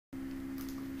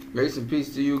Grace and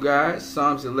peace to you guys.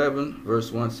 Psalms 11 verse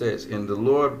 1 says, "In the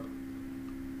Lord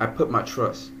I put my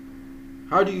trust.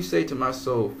 How do you say to my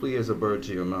soul, flee as a bird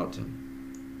to your mountain?"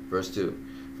 Verse 2,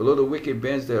 "For lo, the wicked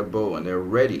bends their bow, and they're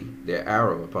ready their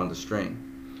arrow upon the string,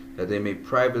 that they may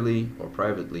privately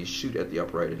shoot at the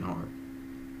upright in heart.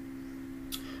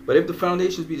 But if the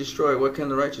foundations be destroyed, what can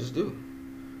the righteous do?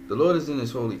 The Lord is in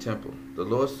his holy temple. The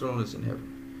Lord's throne is in heaven.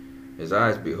 His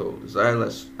eyes behold, his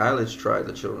eyelids try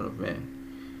the children of men.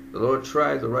 The Lord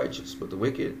tried the righteous, but the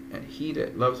wicked, and he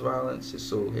that loves violence, his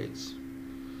soul hates.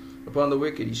 Upon the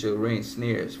wicked he shall rain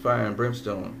snares, fire and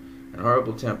brimstone, and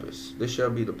horrible tempests. This shall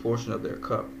be the portion of their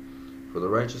cup. For the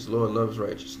righteous Lord loves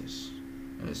righteousness,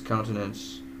 and his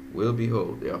countenance will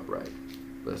behold the upright."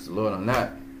 Bless the Lord on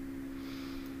that.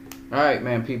 Alright,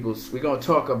 man, peoples, we're going to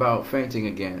talk about fainting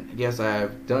again. Yes, I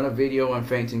have done a video on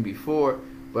fainting before,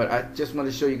 but I just want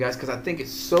to show you guys because I think it's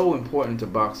so important to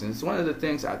boxing. It's one of the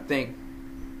things I think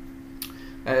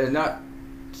is not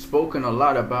spoken a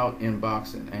lot about in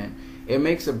boxing, and it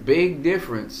makes a big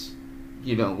difference.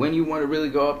 You know, when you want to really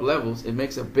go up levels, it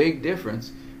makes a big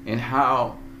difference in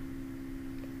how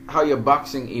your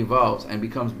boxing evolves and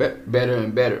becomes better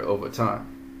and better over time.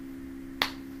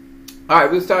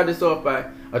 Alright, we'll start this off by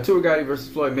Arturo Gatti versus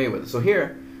Floyd Mayweather. So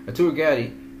here, Arturo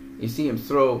Gatti, you see him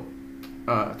throw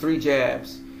 3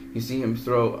 jabs. You see him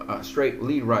throw a straight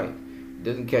lead right.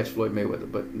 Doesn't catch Floyd Mayweather.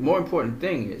 But more important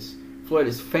thing is, Floyd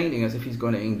is feinting as if he's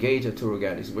going to engage Arturo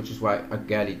Gatti, which is why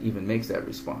Gatti even makes that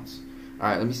response.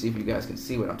 Alright, let me see if you guys can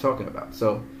see what I'm talking about.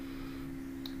 So,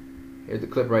 here's the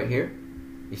clip right here.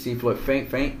 You see Floyd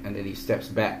feint, and then he steps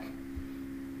back.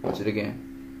 Watch it again.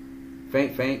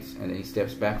 Feints, and then he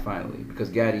steps back finally, because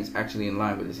Gatti's actually in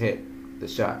line with his head, the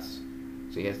shots.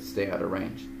 So he has to stay out of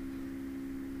range.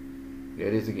 There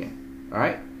it is again.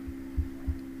 Alright?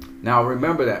 Now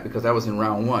remember that, because that was in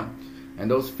round 1. And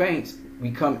those feints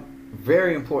become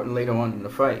very important later on in the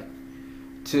fight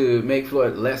to make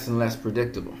Floyd less and less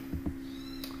predictable.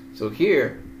 So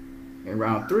here, in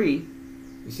round 3,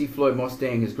 you see Floyd more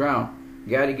staying his ground.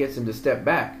 Gatti gets him to step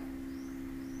back,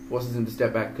 forces him to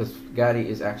step back, because Gatti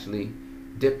is actually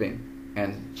dipping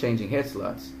and changing head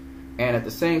slots. And at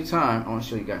the same time, I want to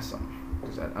show you guys something,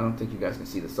 because I don't think you guys can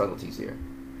see the subtleties here.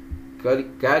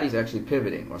 Gatti's actually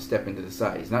pivoting or stepping to the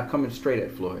side. He's not coming straight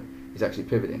at Floyd. He's actually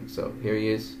pivoting. So here he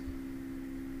is.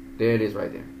 There it is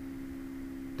right there.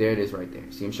 There it is right there.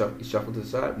 See him shuffle to the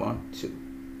side? 1, 2.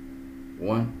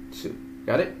 1, 2.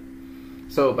 Got it?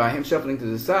 So by him shuffling to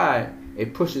the side,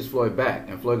 it pushes Floyd back,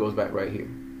 and Floyd goes back right here.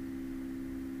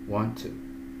 1, 2.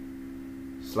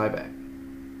 Slide back.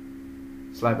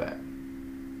 Slide back.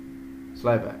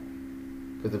 Slide back.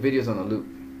 Because the video's on a loop.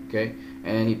 Okay?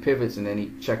 And he pivots, and then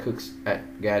he check hooks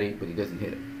at Gatti, but he doesn't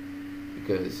hit him.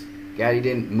 Because Gatti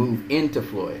didn't move into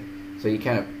Floyd. So he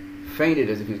kind of feinted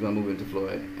as if he was going to move into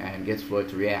Floyd and gets Floyd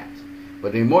to react.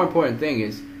 But the more important thing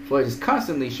is, Floyd is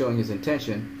constantly showing his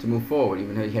intention to move forward,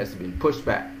 even though he has to be pushed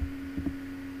back.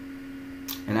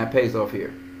 And that pays off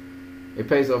here. It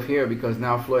pays off here because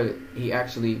now Floyd, he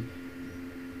actually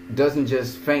doesn't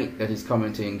just feint that he's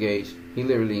coming to engage. He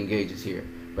literally engages here,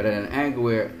 but at an angle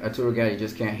where Arturo Gatti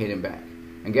just can't hit him back.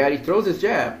 And Gatti throws his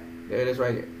jab. There it is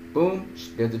right here. Boom.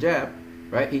 There's the jab.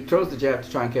 Right? He throws the jab to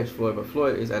try and catch Floyd, but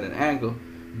Floyd is at an angle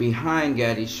behind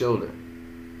Gatti's shoulder.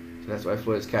 So that's why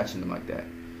Floyd is catching him like that.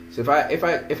 So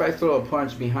if I throw a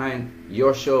punch behind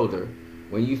your shoulder,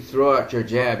 when you throw out your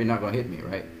jab, you're not going to hit me,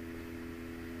 right?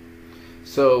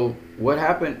 So what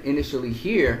happened initially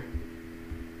here,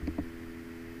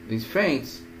 these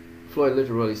feints, Floyd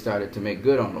literally started to make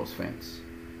good on those feints.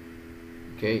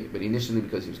 Okay, but initially,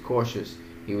 because he was cautious,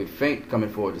 he would feint coming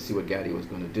forward to see what Gatti was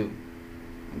going to do.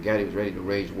 And Gatti was ready to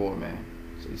rage war, man.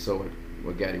 So he saw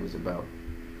what Gatti was about.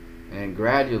 And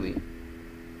gradually,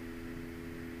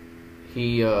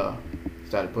 he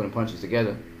started putting punches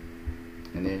together,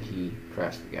 and then he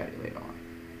crashed the Gatti later on.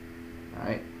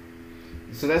 Alright?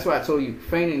 So that's why I told you,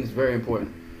 feinting is very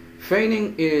important.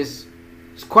 Feinting is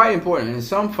quite important. And in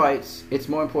some fights, it's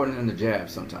more important than the jab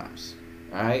sometimes.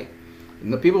 Alright?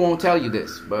 The people won't tell you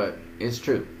this, but it's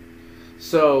true.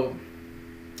 So,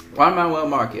 Juan Manuel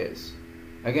Marquez,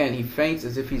 again, he feints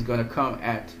as if he's going to come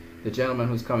at the gentleman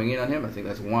who's coming in on him. I think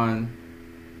that's Juan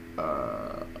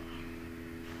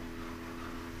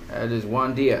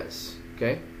Diaz.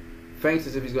 Okay? Feints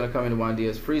as if he's going to come into Juan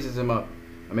Diaz, freezes him up,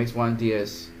 and makes Juan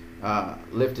Diaz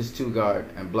lift his 2-guard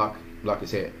and block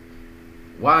his head.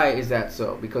 Why is that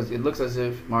so? Because it looks as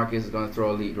if Marquez is going to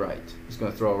throw a lead right. He's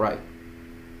going to throw a right.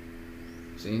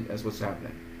 See? That's what's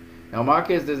happening. Now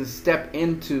Marquez doesn't step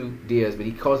into Diaz, but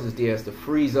he causes Diaz to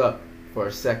freeze up for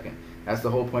a second. That's the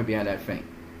whole point behind that feint.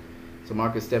 So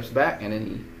Marquez steps back, and then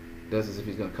he does as if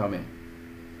he's going to come in.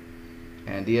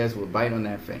 And Diaz will bite on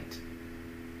that feint.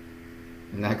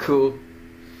 Isn't that cool?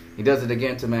 He does it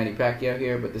again to Manny Pacquiao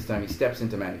here, but this time he steps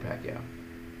into Manny Pacquiao.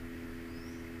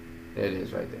 There it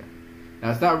is right there.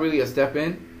 Now, it's not really a step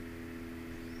in,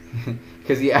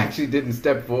 because he actually didn't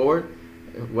step forward.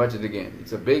 Watch it again.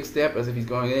 It's a big step as if he's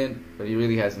going in, but he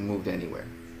really hasn't moved anywhere.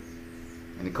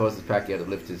 And it causes Pacquiao to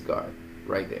lift his guard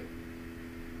right there.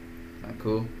 Isn't that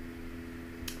cool?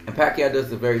 And Pacquiao does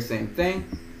the very same thing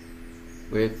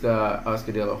with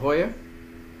Oscar De La Hoya.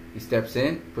 He steps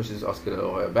in, pushes Oscar De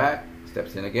La Hoya back,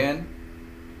 steps in again,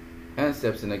 and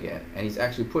steps in again. And he's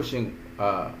actually pushing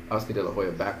Oscar De La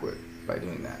Hoya backward by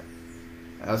doing that.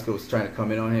 Oscar was trying to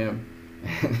come in on him,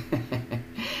 and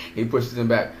he pushes him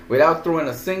back without throwing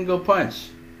a single punch.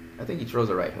 I think he throws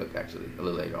a right hook actually a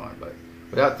little later on, but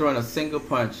without throwing a single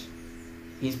punch,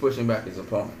 he's pushing back his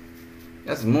opponent.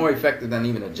 That's more effective than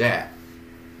even a jab.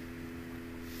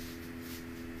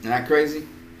 Isn't that crazy?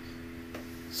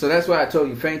 So that's why I told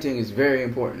you feinting is very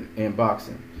important in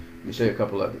boxing. Let me show you a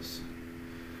couple others.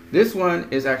 This one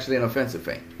is actually an offensive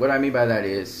feint. What I mean by that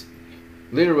is,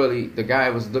 literally, the guy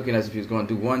was looking as if he was going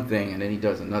to do one thing, and then he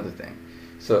does another thing.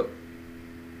 So,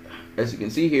 as you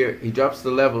can see here, he drops the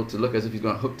level to look as if he's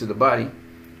going to hook to the body.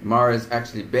 Mares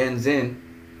actually bends in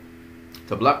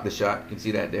to block the shot. You can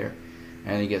see that there.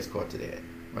 And he gets caught to the head.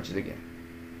 Watch it again.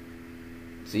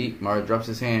 See, Mares drops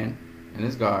his hand and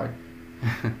his guard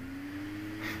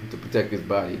to protect his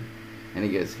body, and he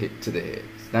gets hit to the head.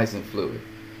 It's nice and fluid.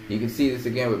 You can see this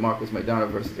again with Marcos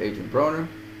McDonald versus Adrian Broner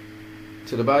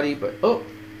to the body, but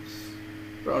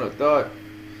Broner thought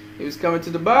he was coming to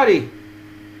the body,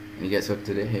 and he gets hooked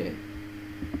to the head.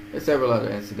 There's several other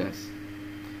incidents.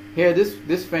 Here,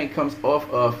 this feint comes off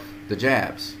of the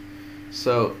jabs.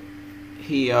 So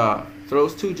he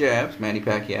throws two jabs, Manny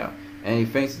Pacquiao, and he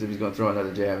feints as if he's going to throw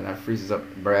another jab, and that freezes up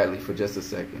Bradley for just a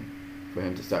second for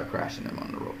him to start crashing him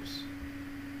on the ropes.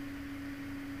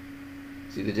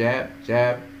 See the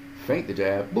jab, feint the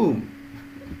jab, boom.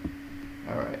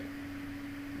 All right.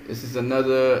 This is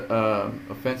another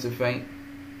offensive feint.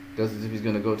 Does as if he's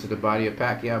going to go to the body of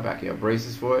Pacquiao. Pacquiao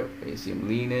braces for it. You see him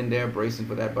lean in there, bracing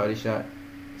for that body shot.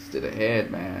 It's to the head,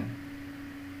 man.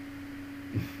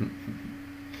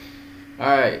 All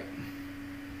right.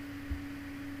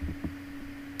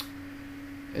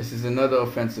 This is another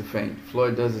offensive feint.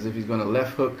 Floyd does as if he's going to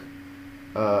left hook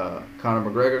Conor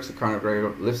McGregor. So Conor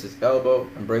McGregor lifts his elbow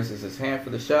and braces his hand for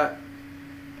the shot.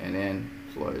 And then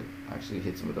Floyd actually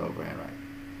hits him with the overhand right.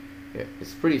 Yeah,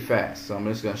 it's pretty fast, so I'm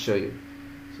just going to show you.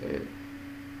 So,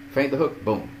 feint the hook,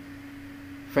 boom.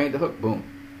 Feint the hook, boom.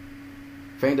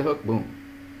 Feint the hook, boom.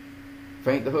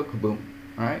 Feint the hook, boom.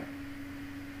 Alright?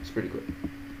 It's pretty quick.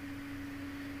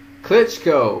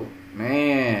 Klitschko.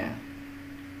 Man.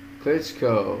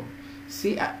 Klitschko.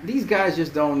 See, these guys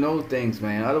just don't know things,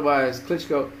 man. Otherwise,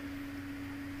 Klitschko.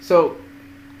 So,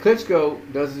 Klitschko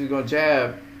does he's going to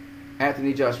jab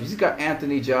Anthony Joshua. He's got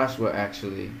Anthony Joshua,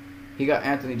 actually. He got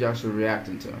Anthony Joshua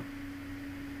reacting to him.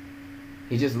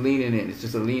 He's just leaning in. It's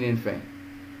just a lean-in feint.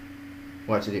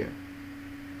 Watch it here.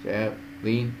 Jab,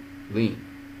 lean, lean.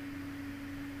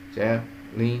 Jab,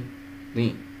 lean,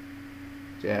 lean.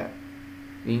 Jab,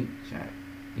 lean, jab,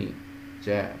 lean.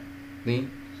 Jab,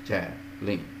 lean, jab,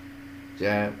 lean.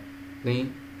 Jab,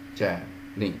 lean, jab,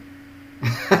 lean.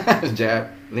 Jab,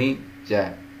 lean,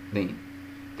 jab, lean.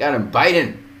 Got him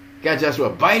biting. Got Joshua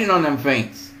biting on them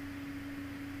feints.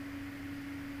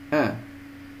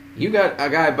 You got a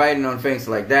guy biting on feints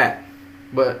like that,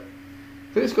 but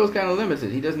Klitschko's kind of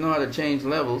limited. He doesn't know how to change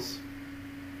levels.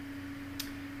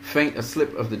 Feint a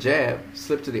slip of the jab,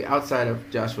 slip to the outside of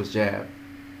Joshua's jab,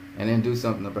 and then do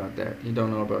something about that. He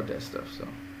don't know about that stuff, so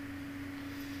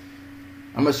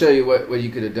I'm gonna show you what you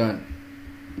could have done.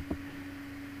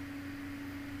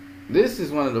 This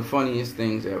is one of the funniest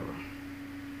things ever.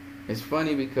 It's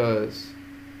funny because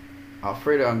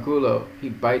Alfredo Angulo, he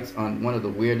bites on one of the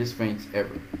weirdest feints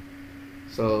ever.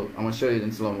 So I'm going to show you it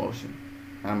in slow motion.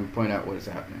 I'm going to point out what is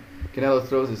happening. Canelo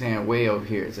throws his hand way over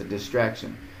here. It's a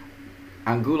distraction.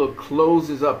 Angulo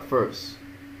closes up first,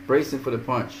 bracing for the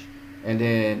punch. And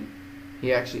then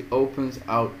he actually opens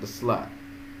out the slot.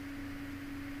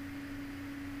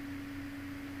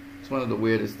 It's one of the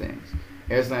weirdest things.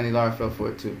 Erislandy Lara fell for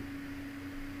it too.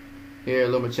 Here,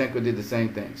 Lomachenko did the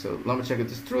same thing. So Lomachenko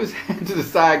just threw his hand to the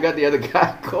side, got the other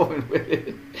guy going with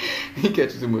it. He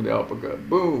catches him with the uppercut.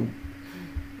 Boom.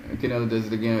 And Canelo does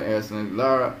it again. Erislandy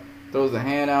Lara throws the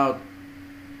hand out.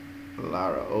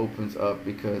 Lara opens up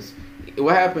because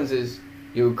what happens is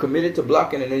you're committed to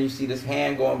blocking, and then you see this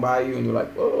hand going by you, and you're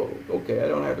like, "Oh, okay, I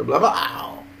don't have to block."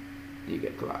 Ow! You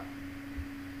get clocked.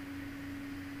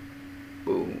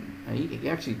 Boom. And he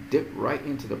actually dipped right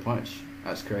into the punch.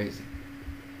 That's crazy.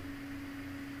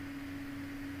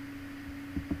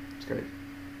 It's crazy.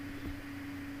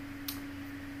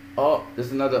 Oh,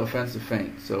 there's another offensive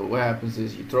feint. So what happens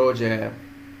is you throw a jab,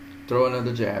 throw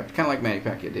another jab, kind of like Manny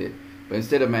Pacquiao did. But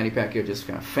instead of Manny Pacquiao just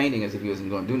kind of feinting as if he wasn't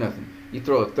going to do nothing, you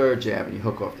throw a third jab and you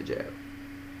hook off the jab.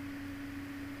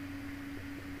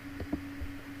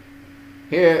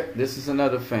 Here, this is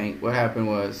another feint. What happened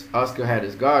was Oscar had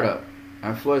his guard up,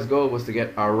 and Floyd's goal was to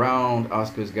get around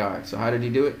Oscar's guard. So how did he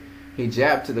do it? He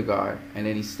jabbed to the guard, and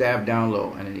then he stabbed down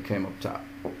low, and then he came up top.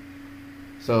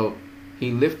 So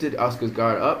he lifted Oscar's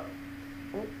guard up.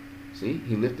 See,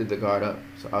 he lifted the guard up.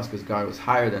 So Oscar's guard was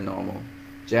higher than normal.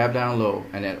 Jab down low,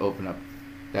 and then open up.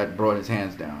 That brought his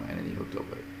hands down, and then he hooked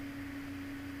over it.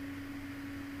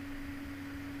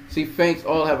 See, feints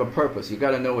all have a purpose. You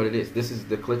got to know what it is. This is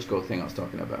the Klitschko thing I was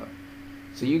talking about.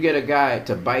 So you get a guy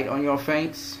to bite on your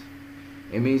feints,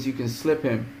 it means you can slip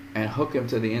him and hook him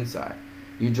to the inside.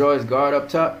 You draw his guard up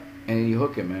top, and then you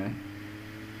hook him, man.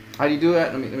 How do you do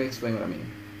that? Let me explain what I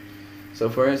mean. So,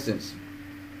 for instance,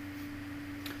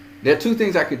 there are two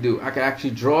things I could do. I could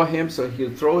actually draw him so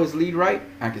he'll throw his lead right.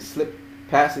 I could slip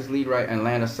past his lead right and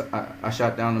land a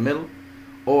shot down the middle.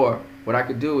 Or what I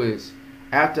could do is,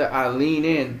 after I lean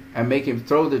in and make him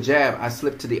throw the jab, I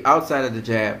slip to the outside of the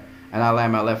jab and I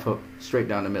land my left hook straight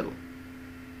down the middle.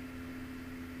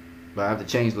 But I have to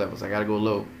change levels. I got to go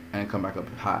low and come back up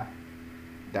high.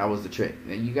 That was the trick.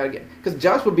 And you got to get, because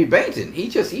Josh would be baiting. He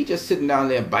just sitting down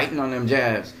there biting on them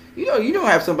jabs. You don't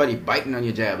have somebody biting on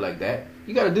your jab like that.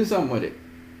 You got to do something with it.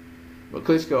 But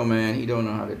Klitschko, man, he don't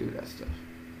know how to do that stuff.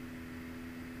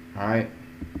 All right.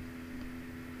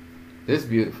 This is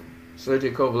beautiful.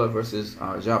 Sergey Kovalev versus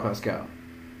Jean Pascal.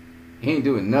 He ain't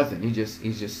doing nothing.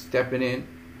 He's just stepping in.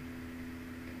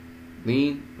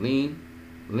 Lean, lean,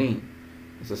 lean.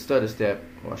 It's a stutter step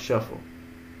or a shuffle.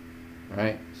 All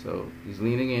right. So he's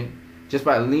leaning in. Just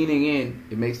by leaning in,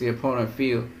 it makes the opponent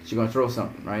feel that you're gonna throw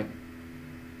something, right?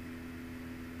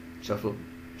 Shuffle,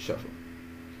 shuffle.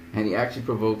 And he actually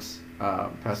provokes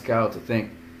Pascal to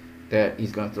think that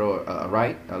he's going to throw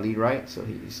a lead right. So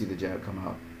you see the jab come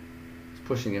out. It's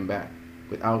pushing him back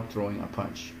without throwing a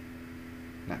punch.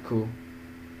 Not cool?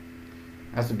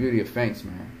 That's the beauty of feints,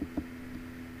 man.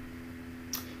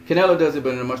 Canelo does it,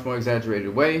 but in a much more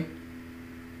exaggerated way.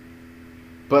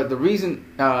 But the reason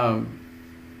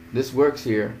this works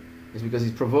here is because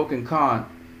he's provoking Khan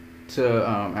to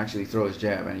actually throw his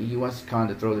jab. And he wants Khan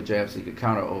to throw the jab so he could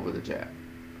counter over the jab.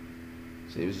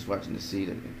 So he was just watching to see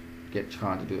to get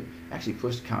Khan to do it. Actually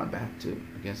pushed Khan back too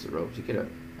against the ropes. He could have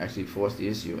actually forced the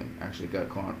issue and actually got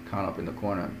Khan up in the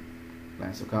corner and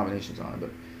land some combinations on it. But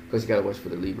because you got to watch for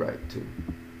the lead right too,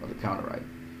 or the counter right.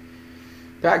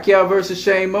 Pacquiao versus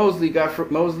Shane Mosley.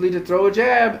 Got Mosley to throw a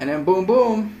jab and then boom,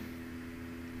 boom.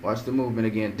 Watch the movement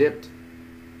again. Dipped.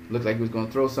 Looked like he was going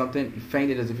to throw something. He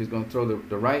feinted as if he was going to throw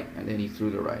the right, and then he threw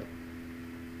the right.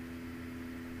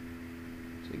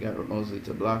 So you got Mosley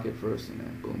to block it first, and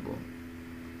then boom,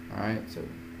 boom. All right, so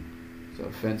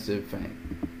offensive feint.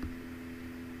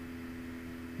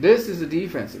 This is a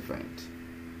defensive feint.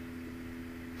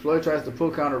 Floyd tries to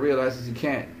pull counter, realizes he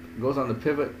can't. Goes on the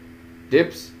pivot,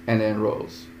 dips, and then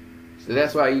rolls. So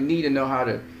that's why you need to know how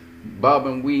to bob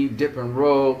and weave, dip and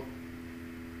roll.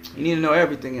 You need to know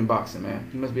everything in boxing, man.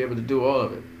 You must be able to do all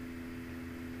of it.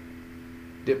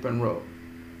 Dip and roll.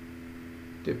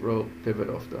 Dip, roll, pivot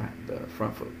off the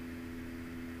front foot.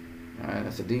 Alright,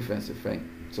 that's a defensive feint.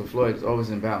 So Floyd is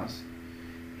always in balance.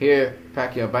 Here,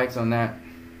 Pacquiao bites on that.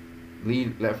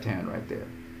 Lead left hand right there.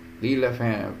 Lead left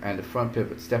hand and the front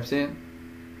pivot. Steps in.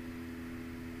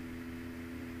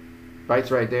 Bites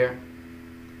right there.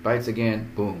 Bites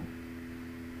again. Boom.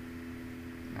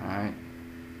 Alright.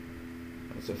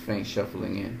 It's a feint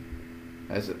shuffling in.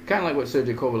 That's kind of like what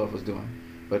Sergey Kovalev was doing.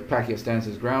 But Pacquiao stands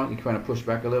his ground. He kind of push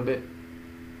back a little bit.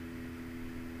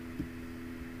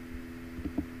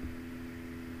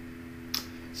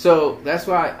 So that's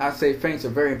why I say feints are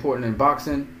very important in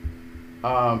boxing.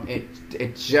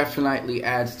 It definitely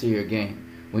adds to your game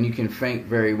when you can feint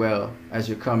very well as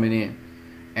you're coming in.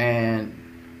 And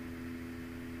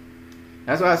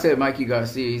that's why I said Mikey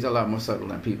Garcia, he's a lot more subtle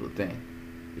than people think.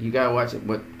 You gotta watch it,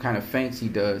 what kind of feints he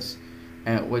does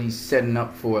and what he's setting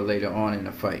up for later on in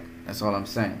the fight. That's all I'm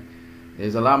saying.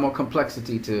 There's a lot more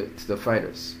complexity to the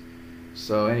fighters.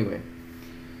 So anyway,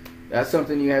 that's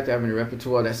something you have to have in your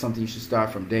repertoire. That's something you should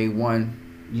start from day one,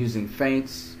 using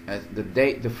feints as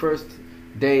the first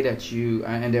day that you,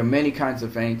 and there are many kinds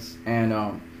of feints, and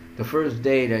the first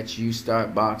day that you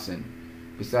start boxing,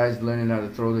 besides learning how to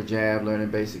throw the jab, learning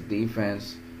basic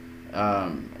defense,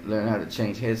 learn how to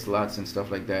change head slots and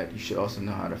stuff like that, you should also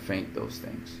know how to feint those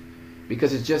things.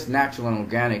 Because it's just natural and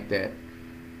organic that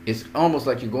it's almost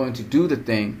like you're going to do the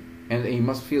thing, and you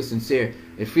must feel sincere.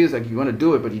 It feels like you're going to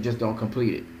do it, but you just don't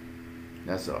complete it.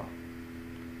 That's all.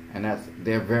 And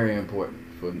they're very important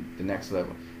for the next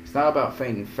level. It's not about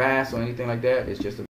feinting fast or anything like that. It's just